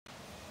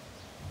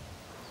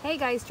Hey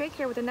guys, Drake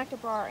here with the Nectar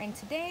Bar, and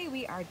today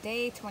we are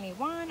day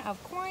 21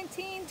 of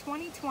quarantine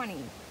 2020.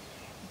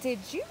 Did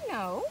you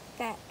know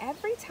that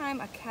every time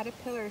a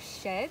caterpillar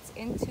sheds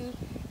into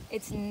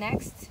its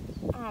next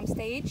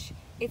stage,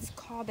 it's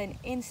called an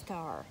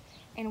instar?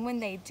 And when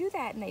they do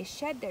that and they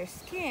shed their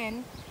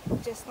skin,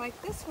 just like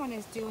this one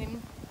is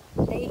doing,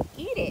 they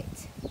eat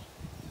it.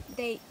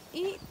 They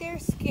eat their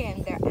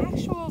skin. Their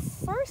actual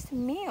first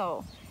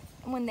meal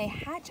when they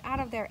hatch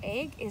out of their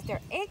egg is their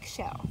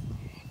eggshell.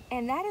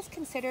 And that is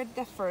considered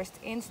the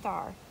first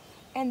instar.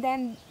 And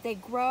then they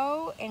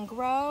grow and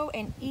grow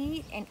and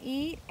eat,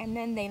 and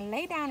then they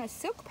lay down a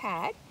silk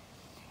pad,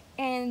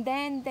 and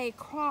then they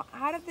crawl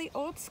out of the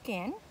old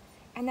skin,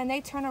 and then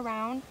they turn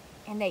around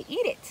and they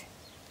eat it.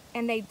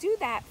 And they do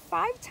that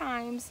 5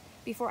 times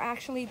before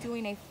actually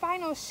doing a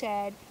final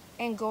shed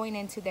and going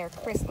into their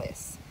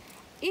chrysalis.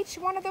 Each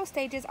one of those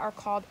stages are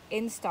called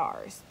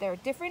instars. There are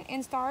different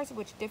instars,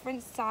 which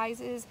different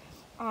sizes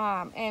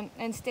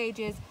and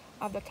stages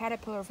of the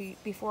caterpillar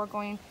before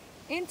going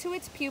into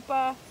its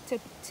pupa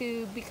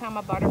to become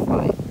a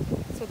butterfly.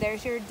 So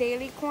there's your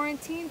daily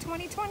quarantine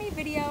 2020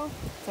 video.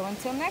 So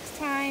until next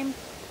time,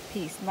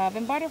 peace, love,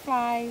 and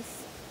butterflies.